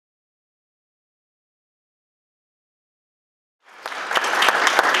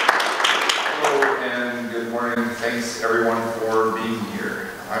thanks everyone for being here.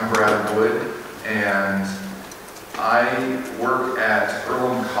 I'm Brad Wood, and I work at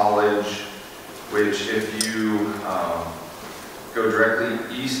Earlham College, which if you go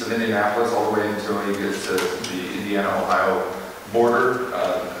directly east of Indianapolis all the way until you get to the Indiana-Ohio border,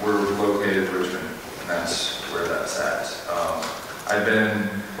 we're located in Richmond, and that's where that's at. I've been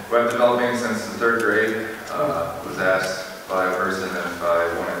web developing since the 3rd grade. Was asked by a person if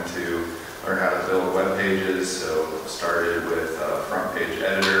I wanted to learn how to build web pages, so started with front page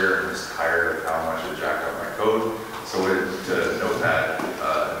editor and was tired of how much it jacked up my code. So went to Notepad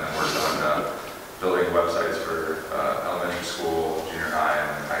and then worked on building websites for elementary school, junior high,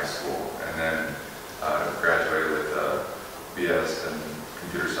 and high school. And then graduated with BS in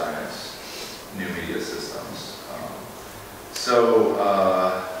computer science, new media systems.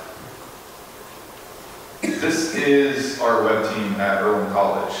 This is our web team at Earlham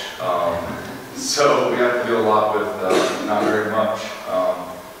College. So we have to do a lot with not very much.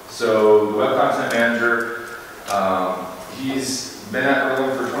 So the web content manager, he's been at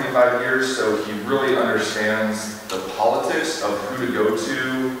Earlham for 25 years, so he really understands the politics of who to go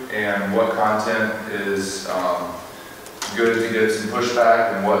to and what content is good to get some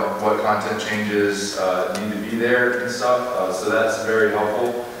pushback and what content changes need to be there and stuff. So that's very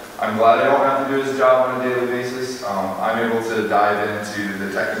helpful. I'm glad I don't have to do his job on a daily basis. I'm able to dive into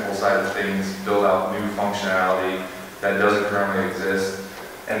the technical side of things, build out new functionality that doesn't currently exist.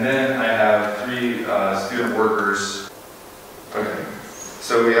 And then I have 3 student workers. Okay,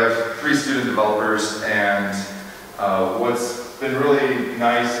 so we have 3 student developers, and what's been really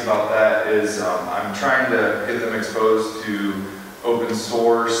nice about that is I'm trying to get them exposed to open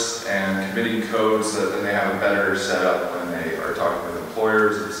source and committing code so that then they have a better setup when they are talking with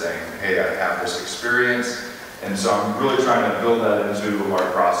employers and saying, hey, I have this experience. And so I'm really trying to build that into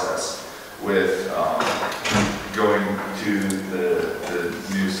our process with going to the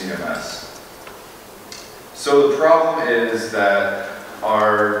new CMS. So the problem is that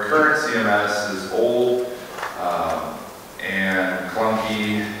our current CMS is old and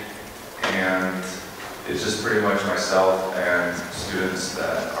clunky, and it's just pretty much myself and students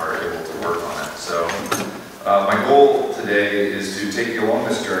that are able to work on it. So my goal today is to take you along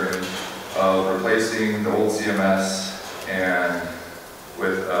this journey of replacing the old CMS and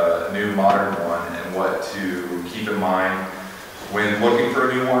with a new modern one, and what to keep in mind when looking for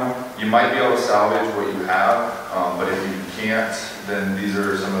a new one. You might be able to salvage what you have, but if you can't, then these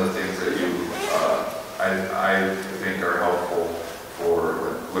are some of the things that I think are helpful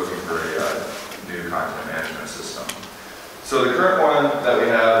for looking for a new content management system. So the current one that we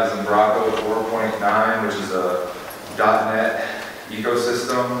have is in Braco 4.9, which is a .NET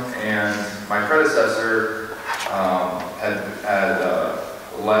ecosystem, and my predecessor had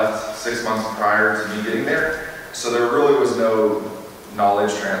left 6 months prior to me getting there, so there really was no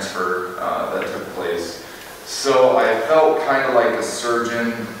knowledge transfer that took place. So I felt kind of like a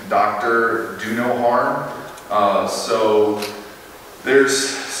surgeon, doctor, do no harm. So there's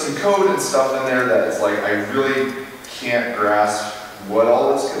some code and stuff in there that it's like I really can't grasp what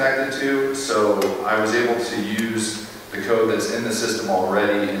all it's connected to, so I was able to use the code that's in the system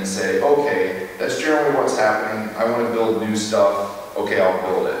already and say, okay, that's generally what's happening. I want to build new stuff. Okay, I'll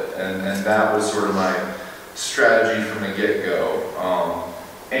build it. And that was sort of my strategy from the get-go.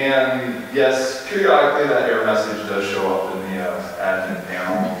 And yes, periodically that error message does show up in the admin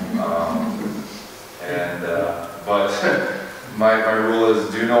panel. But my rule is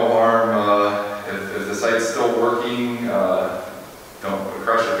do no harm. If the site's still working, don't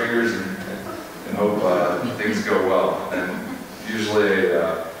cross your fingers and hope things go well. And usually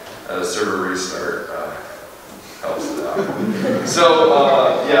a server restart helps it out. So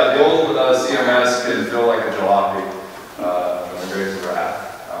yeah, the old CMS can feel like a jalopy when the grades are at.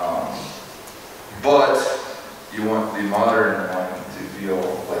 But you want the modern one to feel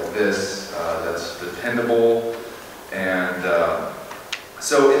like this, that's dependable. And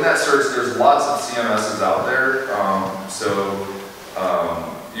so in that search, there's lots of CMSs out there.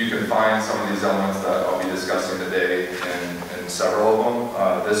 You can find some of these elements that I'll be discussing today in several of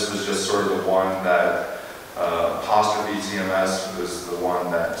them. This was just sort of the one that apostrophe CMS was the one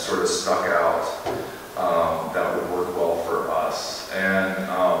that sort of stuck out that would work well for us. And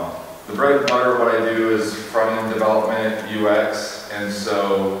the bread and butter of what I do is front-end development, UX, and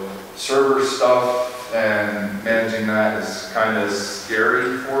so server stuff and managing that is kind of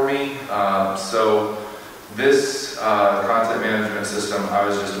scary for me. So this content management system, I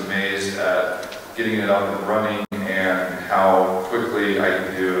was just amazed at getting it up and running and how quickly I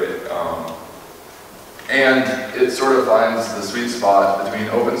can do it. And it sort of finds the sweet spot between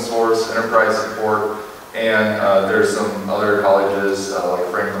open source, enterprise support, And there's some other colleges like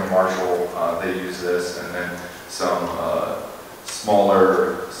Franklin and Marshall, they use this, and then some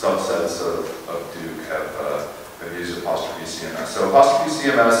smaller subsets of Duke have used apostrophe CMS. So apostrophe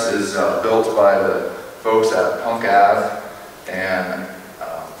CMS is built by the folks at Punk Ave, and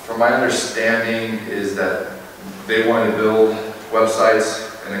from my understanding is that they wanted to build websites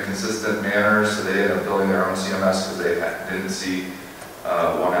in a consistent manner, so they ended up building their own CMS because they didn't see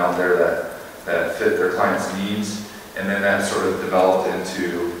one out there that fit their clients' needs, and then that sort of developed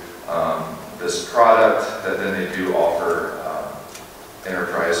into this product that then they do offer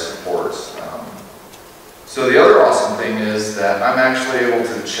enterprise supports. So the other awesome thing is that I'm actually able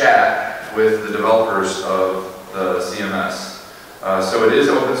to chat with the developers of the CMS. So it is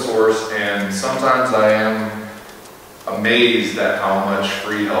open source, and sometimes I am amazed at how much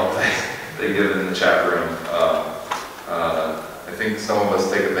free help they give in the chat room. I think some of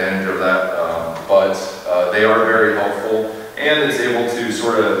us take advantage of that, but they are very helpful, and it's able to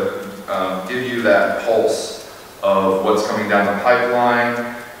sort of give you that pulse of what's coming down the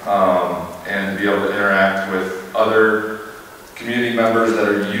pipeline, and be able to interact with other community members that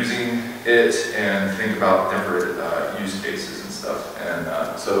are using it and think about different use cases and stuff.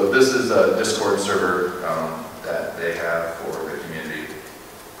 And so this is a Discord server that they have for the community.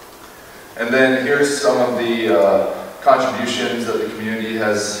 And then here's some of the contributions that the community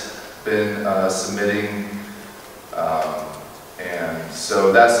has been submitting. And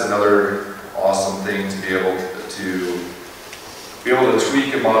so that's another awesome thing to be able to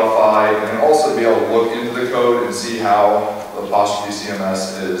tweak and modify, and also be able to look into the code and see how the apostrophe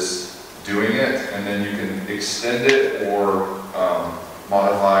CMS is doing it, and then you can extend it or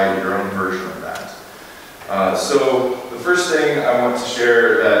modify your own version of that. So the first thing I want to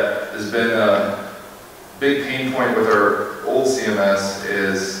share that has been a big pain point with our old CMS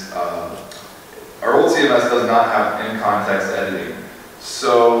is our old CMS does not have in-context editing.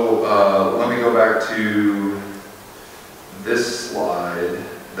 So let me go back to this slide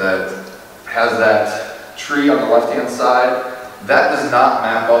that has that tree on the left-hand side. That does not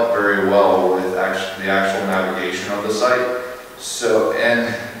map up very well with the actual navigation of the site. So,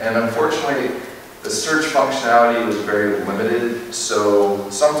 and unfortunately, the search functionality was very limited. So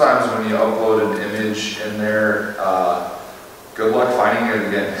sometimes when you upload an image in there, good luck finding it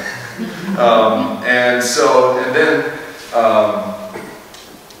again. And then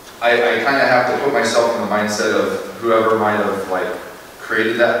I kind of have to put myself in the mindset of whoever might have like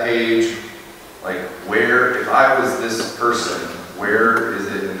created that page, like where, if I was this person, where is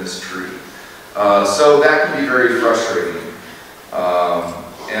it in this tree? So that can be very frustrating.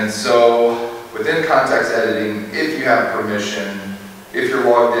 And so within context editing, if you have permission, if you're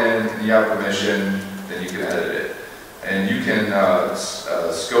logged in and you have permission, then you can edit it. And you can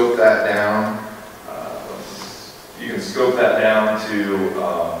scope that down. You can scope that down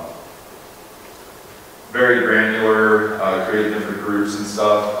to very granular, create different groups and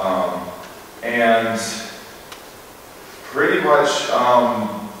stuff. And pretty much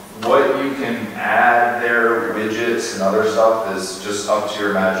what you can add there, widgets and other stuff, is just up to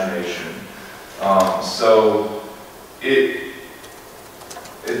your imagination. So it's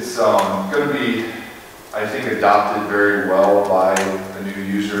going to be, I think, adopted very well by the new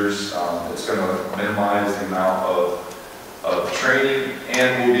users. It's going to minimize the amount of training,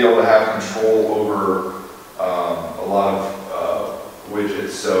 and we'll be able to have control over a lot of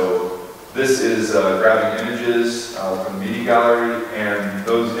widgets. So this is grabbing images from the media gallery, and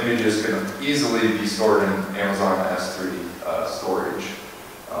those images can easily be stored in Amazon S3 storage.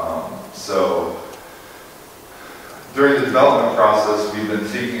 So during the development process, we've been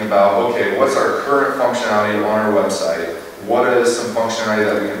thinking about, okay, what's our current functionality on our website? What is some functionality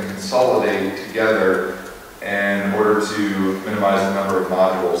that we can consolidate together in order to minimize the number of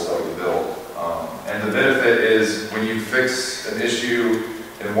modules that we build? And the benefit is when you fix an issue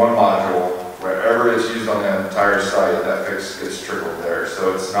in one module, wherever it's used on the entire site, that fix gets trickled there.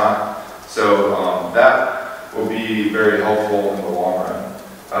 So it's not, so that will be very helpful in the long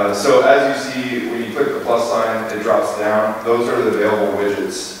run. So as you see, when you click the plus sign, it drops down. Those are the available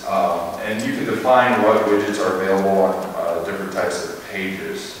widgets. And you can define what widgets are available on different types of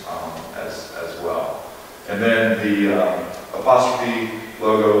pages as well. And then the apostrophe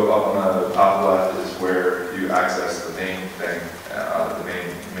logo up on the top left is where you access the main thing, the main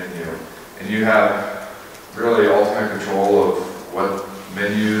menu. And you have really ultimate control of what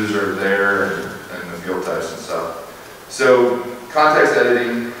menus are there and the field types and stuff. So context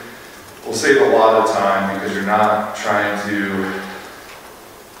editing will save a lot of time because you're not trying to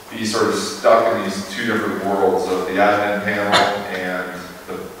be sort of stuck in these two different worlds of the admin panel and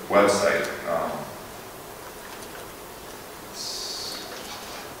the website.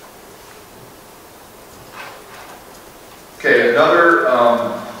 Okay, another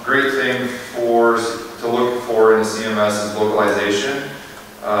great thing to look for in a CMS is localization.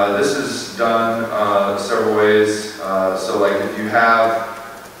 This is done several ways. So like if you have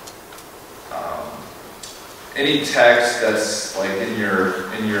any text that's like in your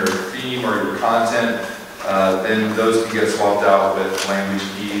theme or your content, then those can get swapped out with language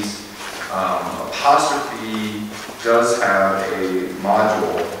keys. Apostrophe does have a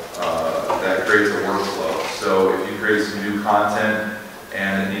module that creates a workflow. So if you create some new content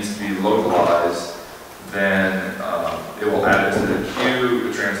and it needs to be localized, then it will add it to the queue,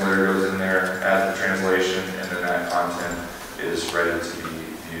 the translator goes in there, adds the translation, and then that content is ready to be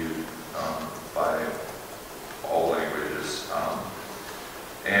viewed by all languages.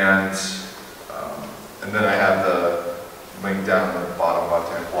 And then I have the link down in the bottom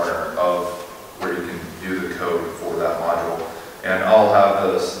left-hand corner of where you can view the code for that module. And I'll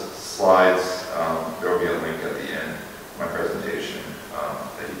have the slides, there will be a link at the end of my presentation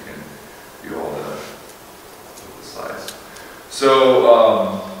that you can view all the slides. So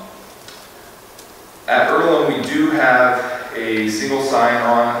at Erlem we do have a single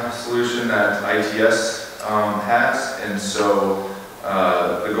sign-on solution that ITS has, and so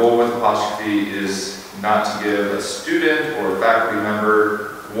the goal with apostrophe is not to give a student or a faculty member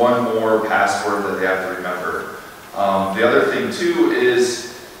one more password that they have to remember. The other thing too is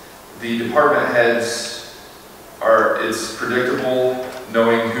the department heads it's predictable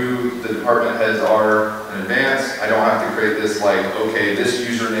knowing who the department heads are in advance. I don't have to create this like, okay, this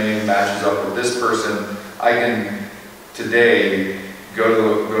username matches up with this person. I can today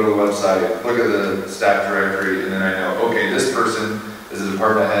go to the website, look at the staff directory, and then I know, okay, this person is a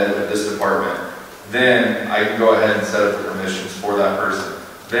department head of this department. Then I can go ahead and set up the permissions for that person.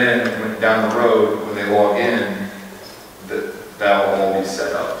 Then down the road, when they log in, that will all be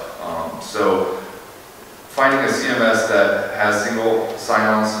set up. So finding a CMS that has single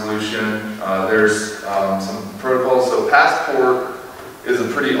sign-on solution, there's some protocols. So Passport is a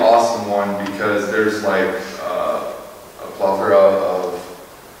pretty awesome one because there's like a plethora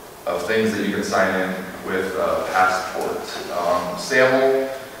of things that you can sign in with Passport. SAML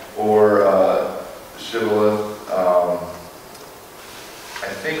or Shibboleth, I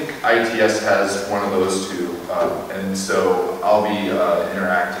think ITS has one of those two, and so I'll be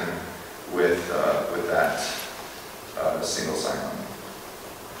interacting with that single sign-on.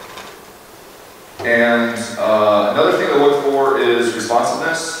 And another thing to look for is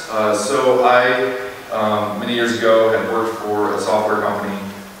responsiveness. So I, many years ago, had worked for a software company,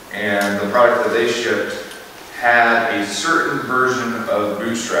 and the product that they shipped had a certain version of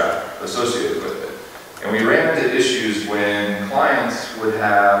Bootstrap associated with it. And we ran into issues when clients would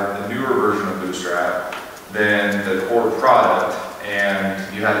have a newer version of Bootstrap than the core product, and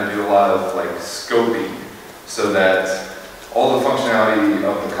you had to do a lot of like scoping so that all the functionality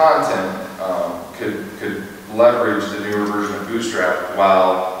of the content could leverage the newer version of Bootstrap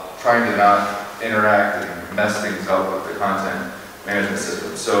while trying to not interact and mess things up with the content management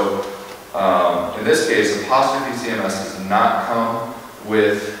system. So in this case, Apostrophe CMS does not come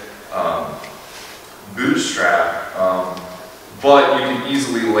with Bootstrap, but you can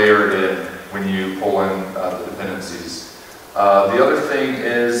easily layer it in when you pull in the dependencies. The other thing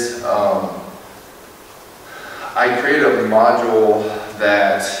is I created a module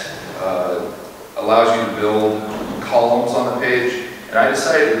that allows you to build columns on the page, and I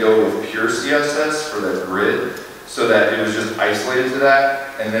decided to go with pure CSS for the grid so that it was just isolated to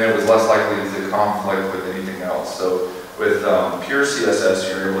that, and then it was less likely to conflict with anything else. So with pure CSS,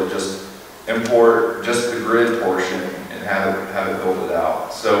 you're able to just import just the grid portion and have it build it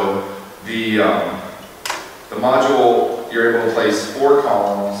out. So the module, you're able to place 4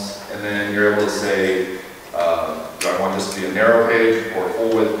 columns, and then you're able to say, do I want this to be a narrow page or a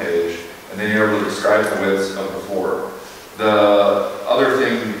full width page? And then you're able to describe the widths of the 4. The other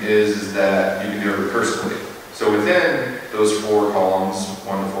thing is that you can do it recursively. So within those 4 columns,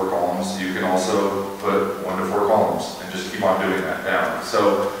 1 to 4 columns, you can also put 1 to 4 columns and just keep on doing that down.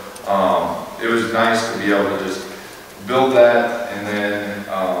 So it was nice to be able to just build that and then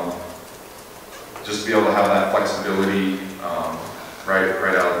just be able to have that flexibility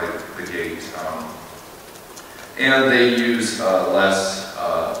right out of the gate. And they use less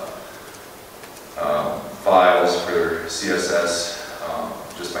files for CSS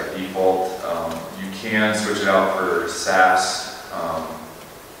just by default. You can switch it out for Sass.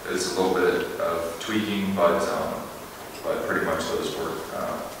 It's a little bit of tweaking, but pretty much those work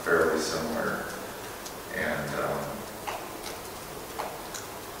fairly similar. And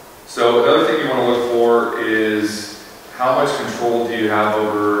so another thing you want to look for is how much control do you have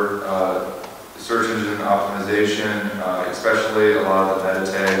over search engine optimization, especially a lot of the meta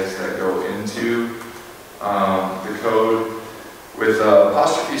tags that go into the code. With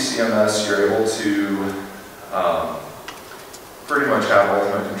apostrophe CMS, you're able to pretty much have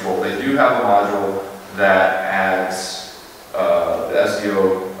ultimate control. They do have a module that adds the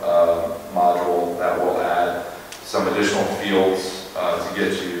SEO module that will add some additional fields to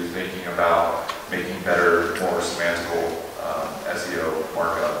get you thinking about making better, more semantical SEO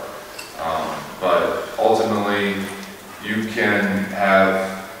markup. But ultimately, you can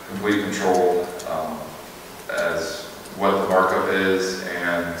have complete control as what the markup is,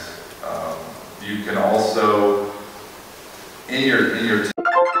 and you can also in your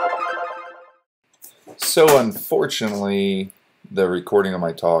So unfortunately, the recording of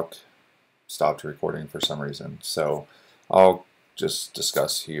my talk stopped recording for some reason. So I'll just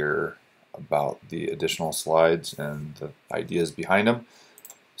discuss here about the additional slides and the ideas behind them.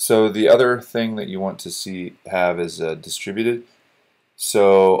 So the other thing that you want to have is distributed.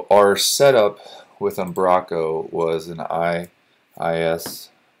 So our setup with Umbraco was an IIS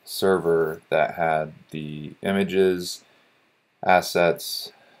server that had the images,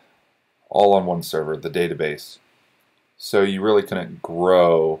 assets, all on one server, the database. So you really couldn't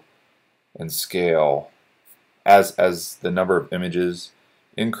grow and scale as the number of images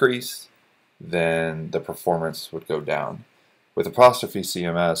increased, then the performance would go down. With apostrophe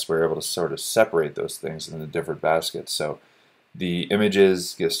CMS, we're able to sort of separate those things into different baskets. So the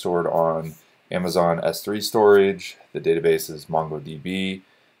images get stored on Amazon S3 storage. The database is MongoDB,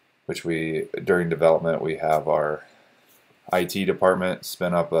 which during development, we have our IT department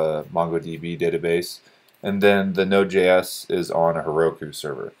spin up a MongoDB database. And then the Node.js is on a Heroku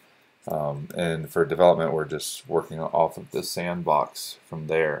server. And for development, we're just working off of the sandbox from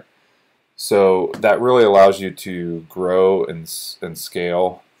there. So that really allows you to grow and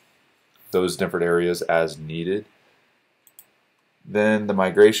scale those different areas as needed. Then the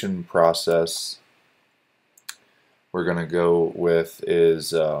migration process we're going to go with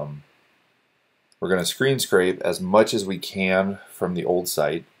is we're going to screen scrape as much as we can from the old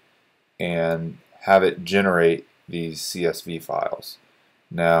site and have it generate these CSV files.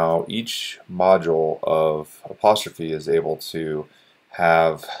 Now each module of apostrophe is able to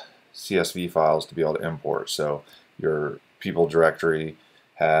have CSV files to be able to import. So your people directory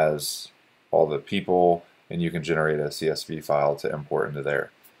has all the people, and you can generate a CSV file to import into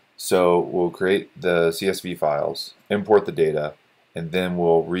there. So we'll create the CSV files, import the data, and then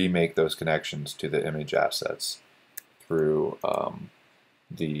we'll remake those connections to the image assets through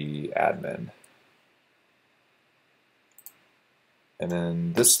the admin. And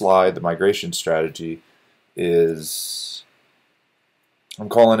then this slide, the migration strategy, is, I'm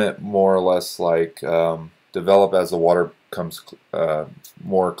calling it more or less like develop as the water becomes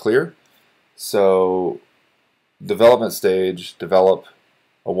more clear. So development stage, develop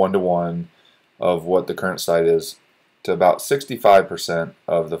a one-to-one of what the current site is to about 65%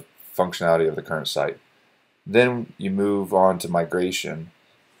 of the functionality of the current site. Then you move on to migration,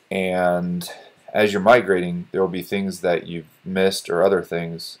 and as you're migrating, there will be things that you've missed or other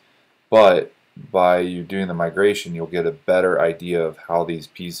things, but by you doing the migration, you'll get a better idea of how these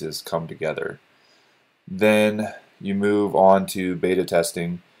pieces come together. Then you move on to beta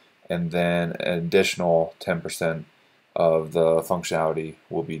testing, and then an additional 10% of the functionality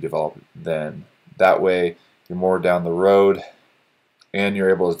will be developed then. That way, you're more down the road, and you're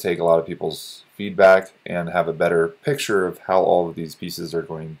able to take a lot of people's feedback and have a better picture of how all of these pieces are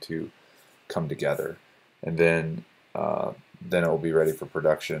going to come together. And then it will be ready for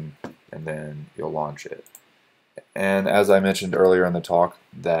production, and then you'll launch it. And as I mentioned earlier in the talk,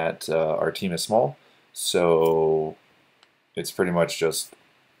 that our team is small, so it's pretty much just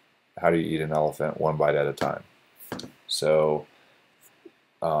how do you eat an elephant one bite at a time. So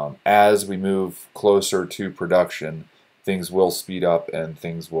as we move closer to production, things will speed up and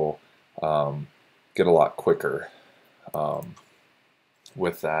things will get a lot quicker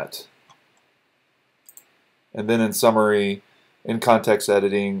with that. And then in summary, in context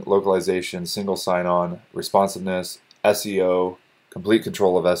editing, localization, single sign-on, responsiveness, SEO, complete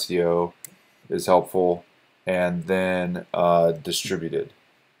control of SEO is helpful, and then distributed.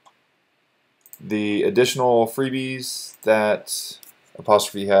 The additional freebies that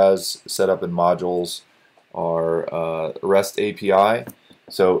Apostrophe has set up in modules are REST API.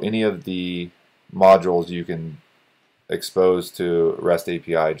 So any of the modules you can expose to REST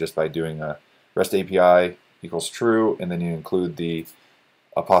API just by doing a REST API equals true, and then you include the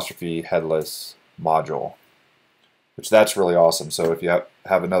Apostrophe headless module, which that's really awesome. So if you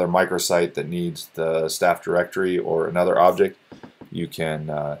have another microsite that needs the staff directory or another object, you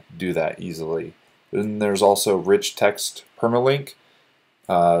can do that easily. Then there's also rich text permalink.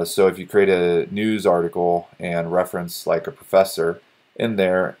 So if you create a news article and reference like a professor in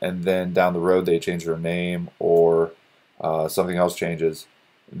there, and then down the road they change their name or something else changes,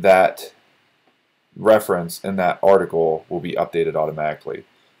 that reference in that article will be updated automatically.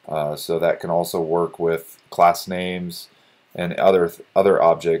 So that can also work with class names and other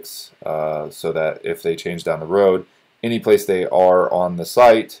objects, so that if they change down the road, any place they are on the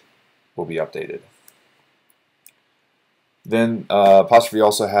site will be updated. Then Apostrophe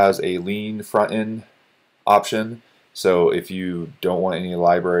also has a lean front end option. So if you don't want any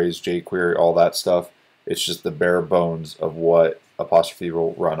libraries, jQuery, all that stuff, it's just the bare bones of what Apostrophe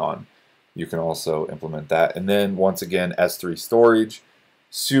will run on. You can also implement that. And then once again, S3 storage,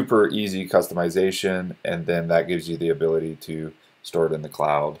 super easy customization, and then that gives you the ability to store it in the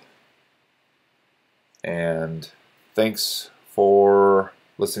cloud. And thanks for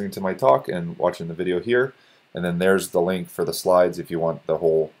listening to my talk and watching the video here. And then there's the link for the slides if you want the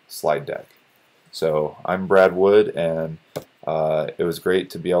whole slide deck. So I'm Brad Wood, and it was great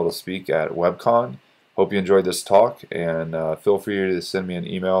to be able to speak at WebCon. Hope you enjoyed this talk, and feel free to send me an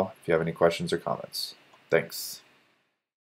email if you have any questions or comments. Thanks.